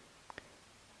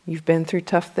 You've been through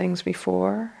tough things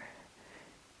before.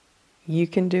 You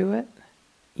can do it.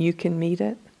 You can meet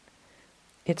it.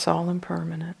 It's all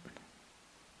impermanent.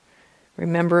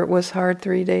 Remember, it was hard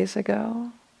 3 days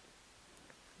ago.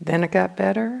 Then it got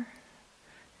better.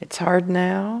 It's hard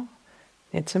now.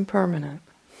 It's impermanent.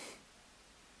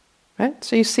 Right?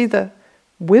 So you see the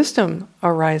wisdom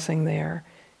arising there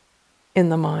in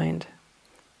the mind,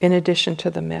 in addition to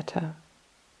the metta.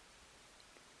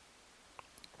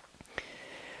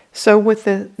 So with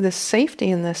the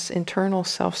safety in this internal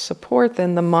self-support,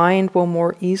 then the mind will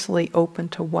more easily open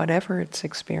to whatever it's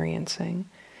experiencing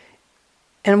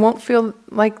and won't feel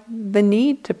like the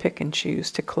need to pick and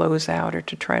choose, to close out or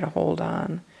to try to hold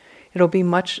on. It'll be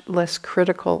much less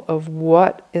critical of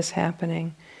what is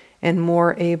happening and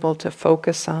more able to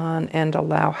focus on and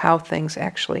allow how things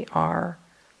actually are,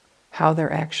 how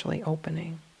they're actually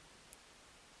opening.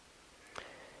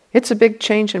 It's a big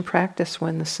change in practice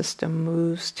when the system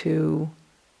moves to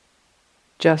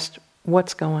just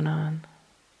what's going on.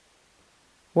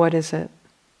 What is it?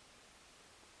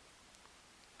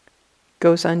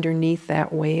 Goes underneath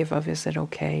that wave of, is it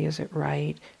okay? Is it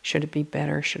right? Should it be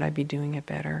better? Should I be doing it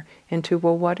better? Into,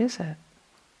 well, what is it?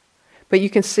 But you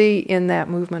can see in that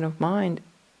movement of mind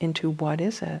into what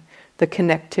is it? The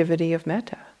connectivity of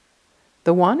metta.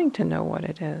 The wanting to know what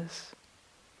it is.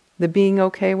 The being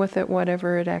okay with it,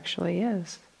 whatever it actually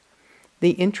is.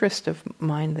 The interest of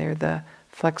mind there, the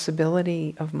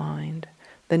flexibility of mind,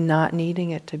 the not needing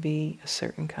it to be a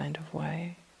certain kind of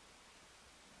way.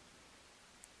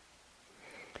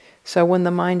 So when the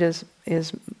mind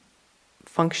is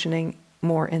functioning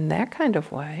more in that kind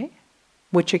of way,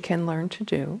 which it can learn to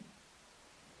do,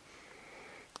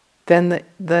 then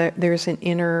there's an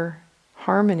inner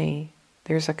harmony,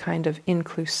 there's a kind of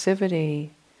inclusivity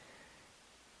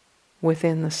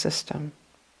within the system.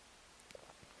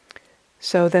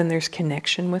 So then there's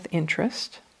connection with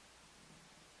interest,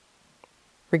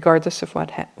 regardless of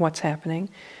what's happening,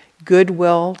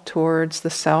 goodwill towards the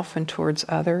self and towards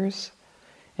others,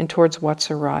 and towards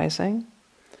what's arising,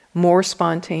 more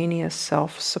spontaneous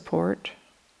self-support,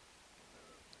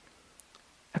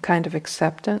 a kind of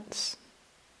acceptance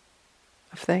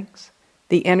of things,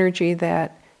 the energy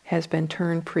that has been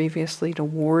turned previously to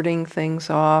warding things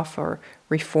off or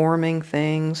reforming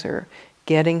things or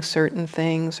getting certain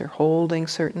things or holding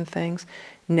certain things,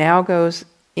 now goes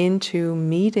into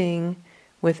meeting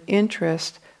with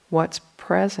interest what's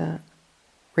present,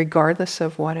 regardless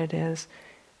of what it is,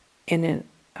 in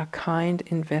a kind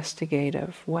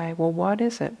investigative way. Well, what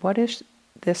is it? What is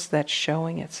this that's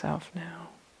showing itself now?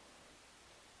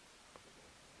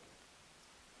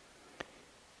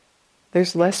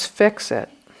 There's less fix-it,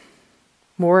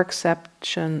 more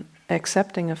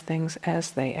accepting of things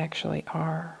as they actually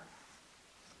are.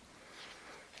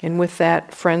 And with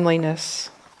that friendliness,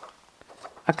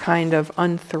 a kind of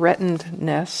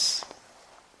unthreatenedness,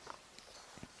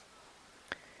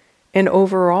 and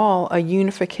overall a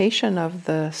unification of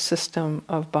the system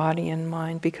of body and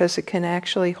mind, because it can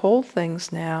actually hold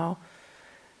things now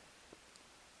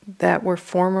that were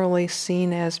formerly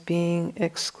seen as being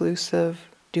exclusive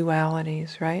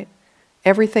dualities, right?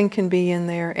 Everything can be in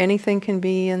there, anything can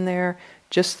be in there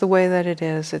just the way that it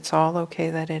is. It's all okay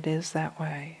that it is that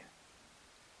way.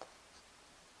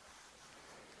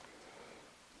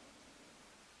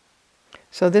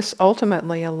 So this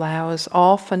ultimately allows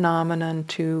all phenomena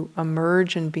to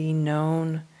emerge and be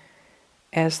known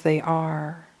as they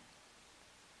are.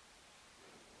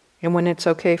 And when it's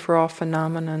okay for all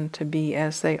phenomena to be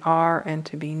as they are and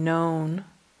to be known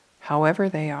however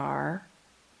they are,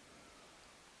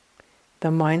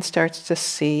 the mind starts to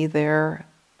see their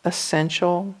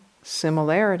essential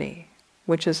similarity,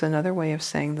 which is another way of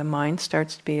saying the mind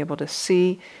starts to be able to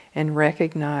see and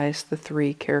recognize the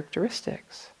three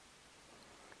characteristics.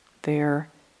 Their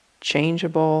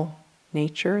changeable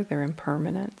nature, their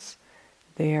impermanence,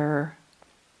 their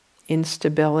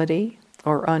instability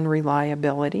or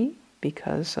unreliability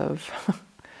because of,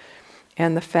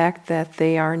 and the fact that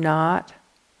they are not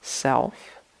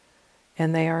self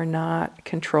and they are not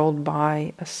controlled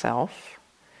by a self.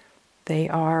 They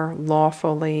are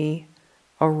lawfully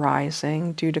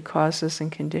arising due to causes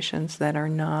and conditions that are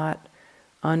not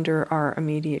under our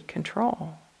immediate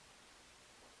control.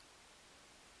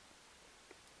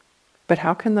 But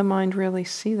how can the mind really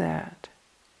see that?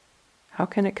 How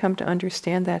can it come to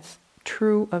understand that's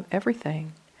true of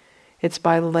everything? It's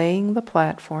by laying the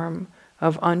platform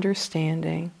of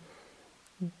understanding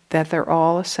that they're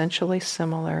all essentially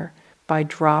similar, by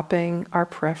dropping our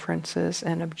preferences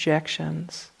and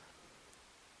objections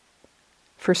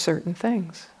for certain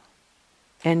things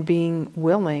and being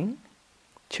willing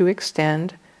to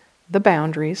extend the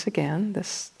boundaries again,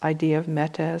 this idea of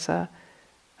metta as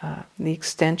the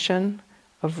extension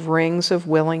of rings of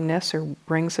willingness or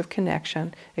rings of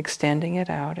connection, extending it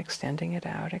out, extending it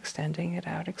out, extending it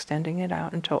out, extending it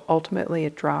out until ultimately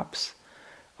it drops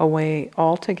away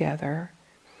altogether.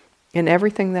 And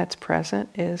everything that's present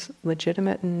is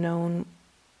legitimate and known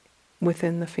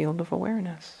within the field of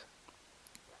awareness.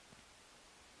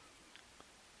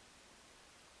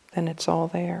 Then it's all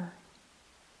there.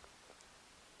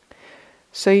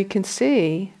 So you can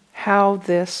see how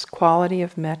this quality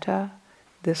of metta,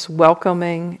 this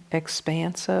welcoming,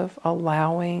 expansive,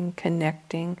 allowing,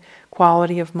 connecting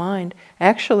quality of mind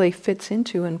actually fits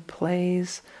into and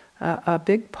plays a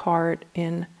big part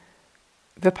in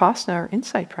vipassana or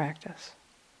insight practice.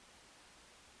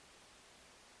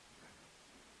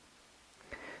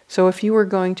 So if you were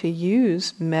going to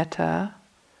use metta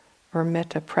or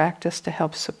metta practice to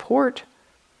help support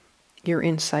your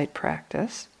insight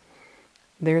practice,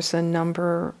 there's a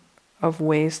number of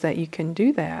ways that you can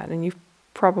do that. And you've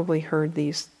probably heard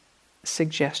these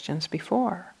suggestions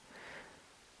before.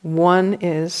 One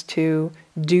is to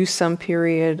do some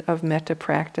period of metta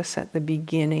practice at the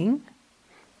beginning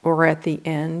or at the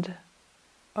end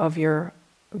of your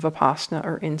vipassana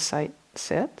or insight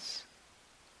sits.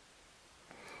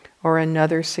 Or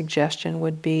another suggestion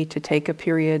would be to take a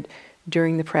period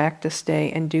during the practice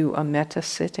day and do a metta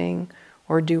sitting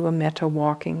or do a metta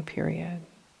walking period.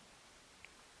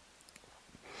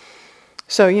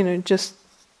 So, just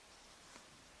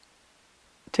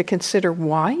to consider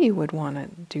why you would want to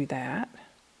do that.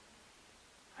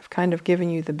 I've kind of given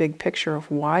you the big picture of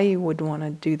why you would want to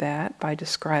do that by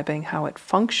describing how it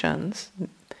functions,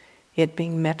 it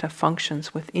being metta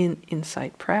functions within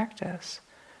insight practice,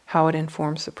 how it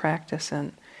informs the practice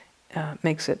and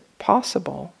makes it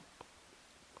possible.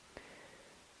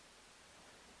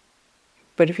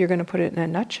 But if you're going to put it in a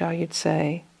nutshell, you'd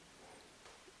say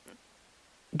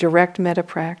direct metta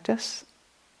practice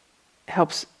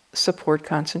helps support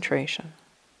concentration.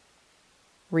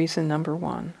 Reason number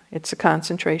one, it's a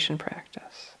concentration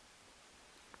practice.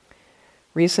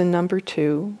 Reason number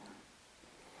two,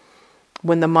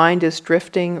 when the mind is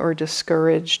drifting or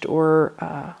discouraged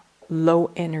or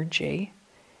low energy,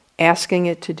 asking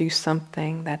it to do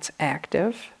something that's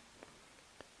active,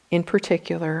 in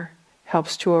particular,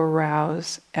 helps to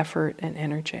arouse effort and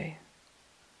energy.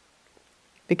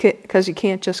 Because you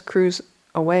can't just cruise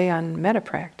away on metta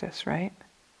practice, right?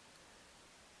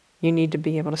 You need to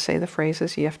be able to say the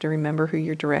phrases. You have to remember who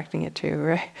you're directing it to,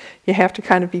 right? You have to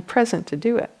kind of be present to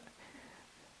do it.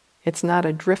 It's not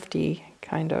a drifty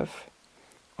kind of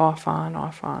off-on,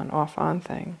 off-on, off-on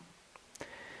thing.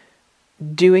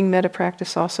 Doing metta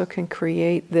practice also can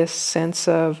create this sense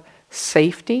of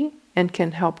safety and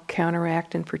can help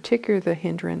counteract, in particular, the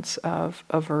hindrance of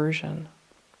aversion.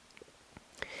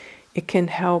 It can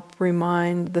help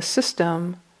remind the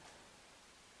system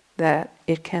that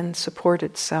it can support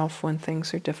itself when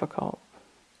things are difficult.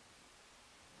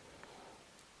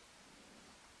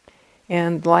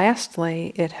 And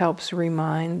lastly, it helps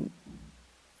remind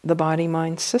the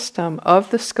body-mind system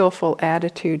of the skillful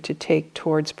attitude to take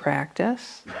towards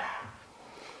practice,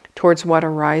 towards what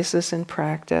arises in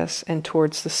practice, and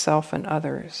towards the self and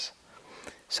others.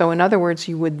 So in other words,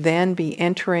 you would then be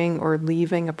entering or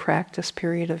leaving a practice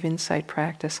period of insight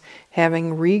practice,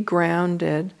 having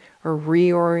regrounded or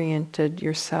reoriented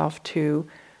yourself to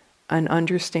an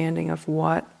understanding of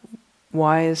what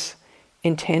wise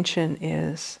intention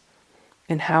is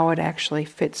and how it actually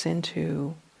fits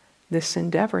into this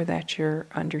endeavor that you're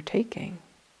undertaking.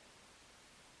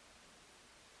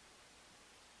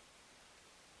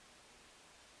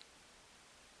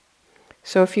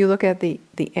 So if you look at the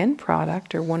end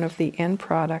product, or one of the end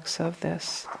products of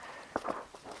this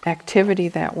activity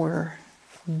that we're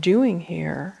doing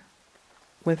here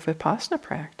with vipassana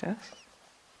practice,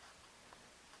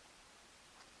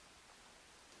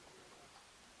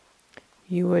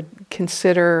 you would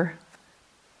consider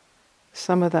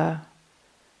some of the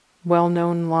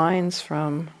well-known lines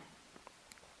from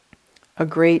a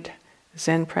great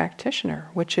Zen practitioner,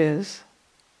 which is,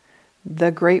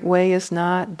 "The great way is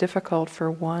not difficult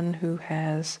for one who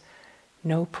has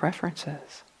no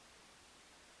preferences."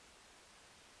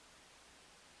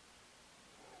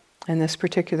 And this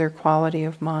particular quality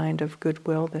of mind, of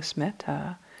goodwill, this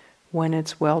metta, when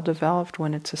it's well developed,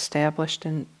 when it's established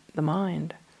in the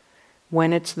mind,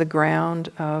 when it's the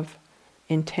ground of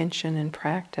intention and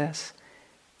practice,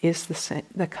 is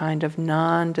the kind of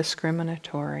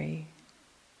non-discriminatory,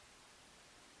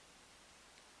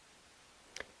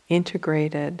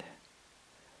 integrated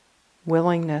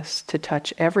willingness to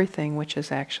touch everything which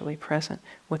is actually present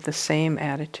with the same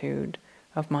attitude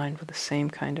of mind, with the same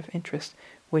kind of interest,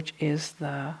 which is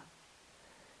the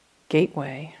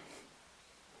gateway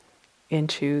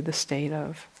into the state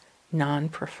of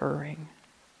non-preferring,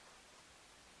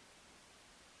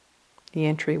 the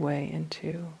entryway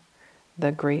into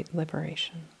the great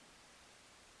liberation.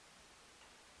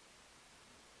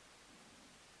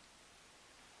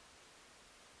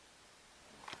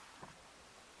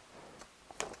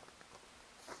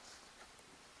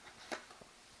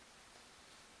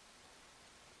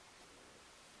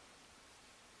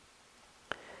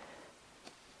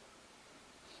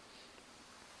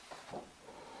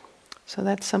 So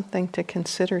that's something to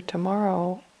consider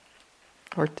tomorrow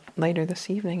or later this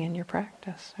evening in your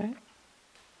practice, right?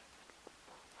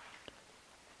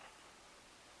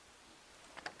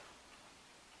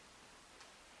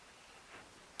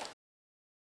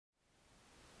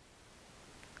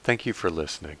 Thank you for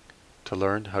listening. To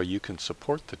learn how you can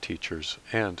support the teachers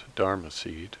and Dharma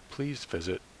Seed, please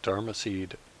visit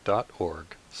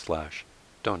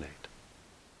dharmaseed.org/donate.